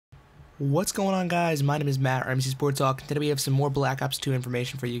What's going on, guys? My name is Matt, or MC Sport Talk. Today we have some more Black Ops 2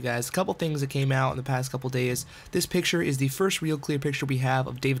 information for you guys. A couple things that came out in the past couple days. This picture is the first real clear picture we have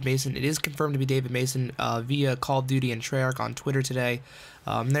of David Mason. It is confirmed to be David Mason via Call of Duty and Treyarch on Twitter today.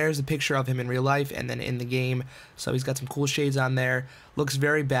 There's a picture of him in real life and then in the game. So he's got some cool shades on there. Looks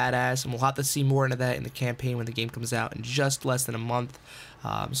very badass, and we'll have to see more into that in the campaign when the game comes out in just less than a month.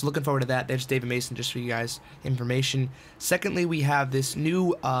 So looking forward to that. There's David Mason, just for you guys information. Secondly, we have this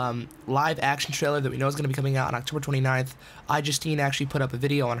new live action trailer that we know is going to be coming out on October 29th. iJustine actually put up a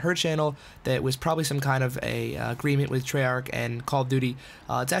video on her channel that was probably some kind of a agreement with Treyarch and Call of Duty.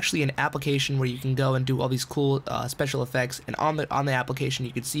 It's actually an application where you can go and do all these cool special effects, and on the application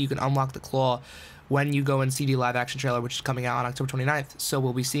you can see you can unlock the claw when you go and see the live action trailer, which is coming out on October 29th. So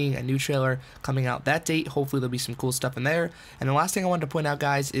we'll be seeing a new trailer coming out that date. Hopefully there'll be some cool stuff in there. And the last thing I wanted to point out,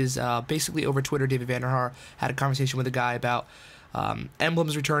 guys, is basically over Twitter, David Vanderhaar had a conversation with a guy about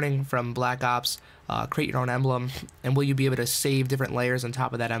emblems returning from Black Ops. Create your own emblem, and will you be able to save different layers on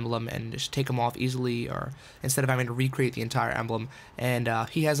top of that emblem and just take them off easily, or instead of having to recreate the entire emblem. And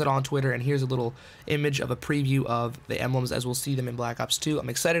he has it on Twitter, and here's a little image of a preview of the emblems as we'll see them in Black Ops 2. I'm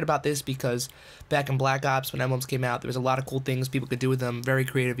excited about this because back in Black Ops, when emblems came out, there was a lot of cool things people could do with them. Very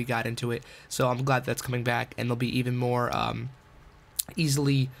creative, you got into it. So I'm glad that's coming back, and they'll be even more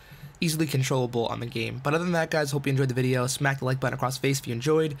easily controllable on the game. But other than that, guys, hope you enjoyed the video. Smack the like button across the face if you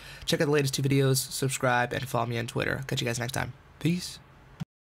enjoyed. Check out the latest 2 videos, subscribe, and follow me on Twitter. Catch you guys next time. Peace.